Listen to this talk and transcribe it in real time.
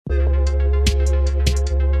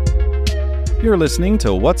You're listening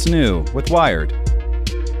to What's New with Wired.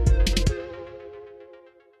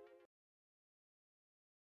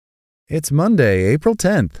 It's Monday, April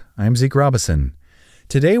 10th. I'm Zeke Robison.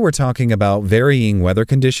 Today we're talking about varying weather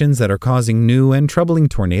conditions that are causing new and troubling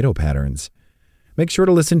tornado patterns. Make sure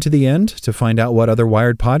to listen to the end to find out what other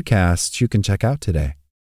Wired podcasts you can check out today.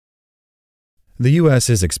 The U.S.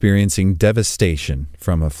 is experiencing devastation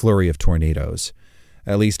from a flurry of tornadoes.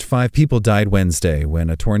 At least 5 people died Wednesday when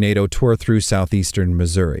a tornado tore through southeastern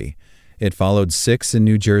Missouri. It followed 6 in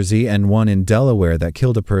New Jersey and 1 in Delaware that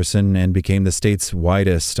killed a person and became the state's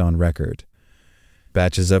widest on record.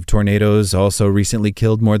 Batches of tornadoes also recently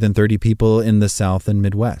killed more than 30 people in the South and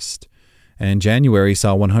Midwest. And January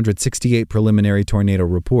saw 168 preliminary tornado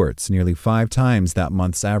reports, nearly 5 times that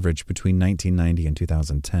month's average between 1990 and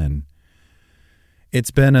 2010.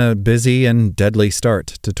 It's been a busy and deadly start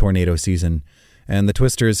to tornado season, and the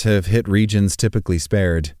twisters have hit regions typically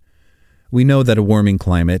spared. We know that a warming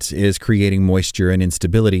climate is creating moisture and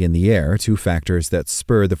instability in the air, 2 factors that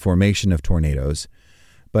spur the formation of tornadoes.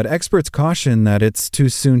 But experts caution that it's too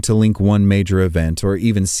soon to link one major event or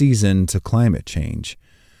even season to climate change.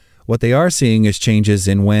 What they are seeing is changes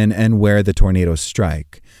in when and where the tornadoes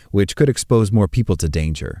strike, which could expose more people to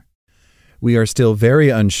danger. We are still very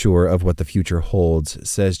unsure of what the future holds,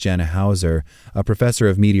 says Jana Hauser, a professor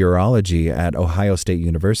of meteorology at Ohio State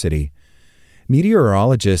University.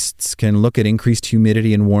 Meteorologists can look at increased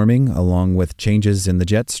humidity and warming, along with changes in the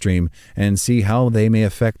jet stream, and see how they may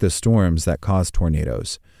affect the storms that cause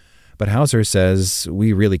tornadoes. But Hauser says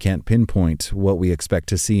we really can't pinpoint what we expect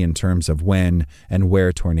to see in terms of when and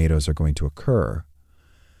where tornadoes are going to occur.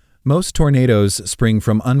 Most tornadoes spring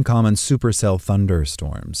from uncommon supercell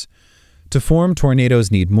thunderstorms. To form, tornadoes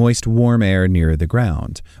need moist, warm air near the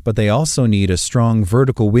ground, but they also need a strong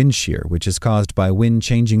vertical wind shear, which is caused by wind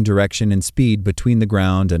changing direction and speed between the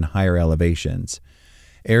ground and higher elevations.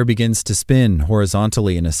 Air begins to spin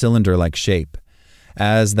horizontally in a cylinder-like shape.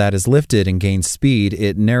 As that is lifted and gains speed,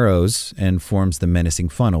 it narrows and forms the menacing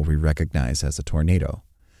funnel we recognize as a tornado.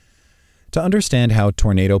 To understand how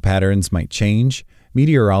tornado patterns might change,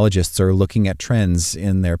 meteorologists are looking at trends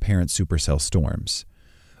in their parent supercell storms.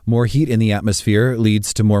 More heat in the atmosphere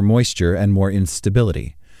leads to more moisture and more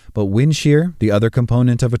instability. But wind shear, the other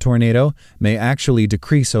component of a tornado, may actually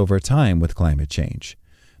decrease over time with climate change.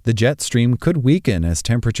 The jet stream could weaken as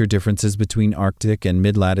temperature differences between Arctic and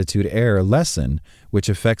mid-latitude air lessen, which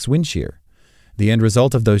affects wind shear. The end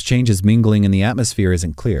result of those changes mingling in the atmosphere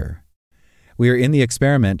isn't clear. We are in the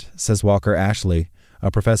experiment, says Walker Ashley, a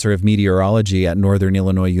professor of meteorology at Northern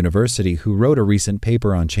Illinois University who wrote a recent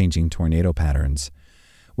paper on changing tornado patterns.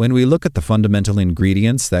 When we look at the fundamental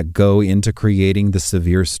ingredients that go into creating the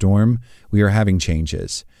severe storm, we are having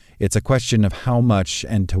changes. It's a question of how much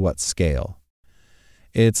and to what scale.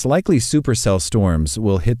 It's likely supercell storms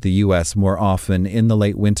will hit the U.S. more often in the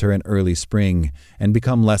late winter and early spring and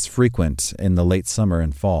become less frequent in the late summer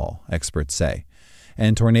and fall, experts say.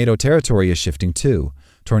 And tornado territory is shifting too.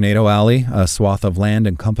 Tornado Alley, a swath of land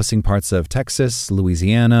encompassing parts of Texas,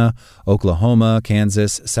 Louisiana, Oklahoma,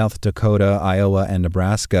 Kansas, South Dakota, Iowa, and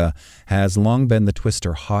Nebraska, has long been the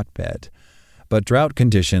twister hotbed. But drought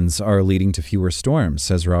conditions are leading to fewer storms,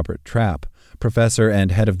 says Robert Trapp, professor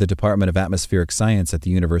and head of the Department of Atmospheric Science at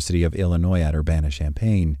the University of Illinois at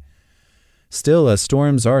Urbana-Champaign. Still, as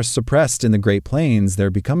storms are suppressed in the Great Plains,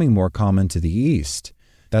 they're becoming more common to the east.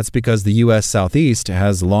 That's because the U.S. Southeast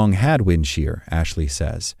has long had wind shear, Ashley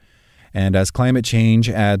says. And as climate change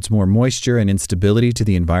adds more moisture and instability to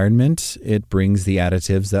the environment, it brings the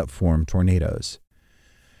additives that form tornadoes.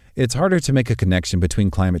 It's harder to make a connection between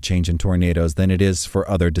climate change and tornadoes than it is for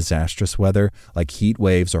other disastrous weather, like heat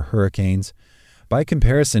waves or hurricanes. By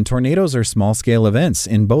comparison, tornadoes are small-scale events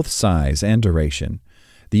in both size and duration.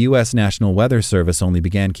 The U.S. National Weather Service only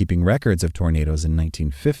began keeping records of tornadoes in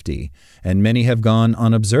 1950, and many have gone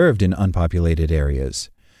unobserved in unpopulated areas.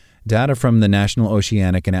 Data from the National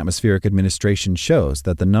Oceanic and Atmospheric Administration shows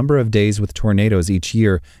that the number of days with tornadoes each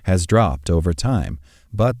year has dropped over time,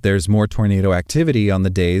 but there's more tornado activity on the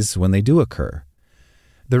days when they do occur.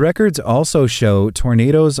 The records also show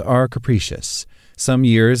tornadoes are capricious. Some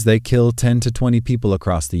years they kill 10 to 20 people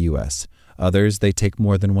across the U.S., others they take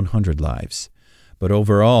more than 100 lives. But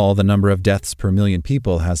overall, the number of deaths per million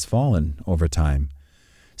people has fallen over time.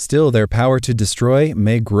 Still, their power to destroy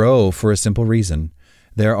may grow for a simple reason.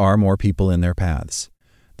 There are more people in their paths.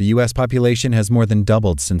 The U.S. population has more than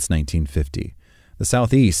doubled since 1950. The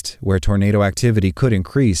Southeast, where tornado activity could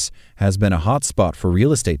increase, has been a hotspot for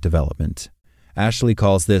real estate development. Ashley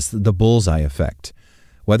calls this the bullseye effect.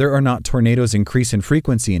 Whether or not tornadoes increase in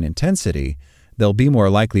frequency and intensity, they'll be more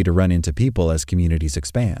likely to run into people as communities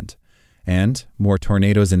expand. And more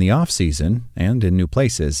tornadoes in the off-season and in new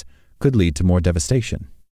places could lead to more devastation.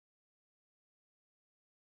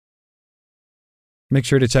 Make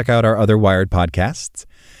sure to check out our other Wired podcasts.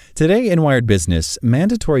 Today in Wired Business,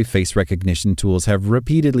 mandatory face recognition tools have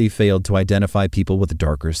repeatedly failed to identify people with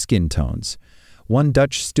darker skin tones. One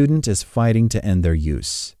Dutch student is fighting to end their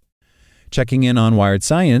use. Checking in on Wired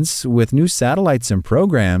Science, with new satellites and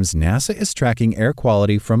programs, NASA is tracking air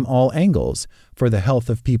quality from all angles for the health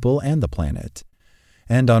of people and the planet.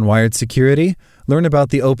 And on Wired Security, learn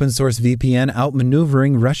about the open-source VPN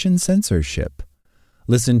outmaneuvering Russian censorship.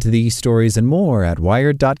 Listen to these stories and more at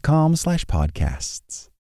wired.com/podcasts.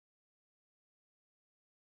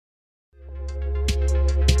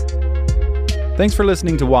 Thanks for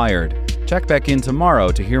listening to Wired. Check back in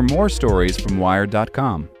tomorrow to hear more stories from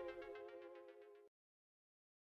Wired.com.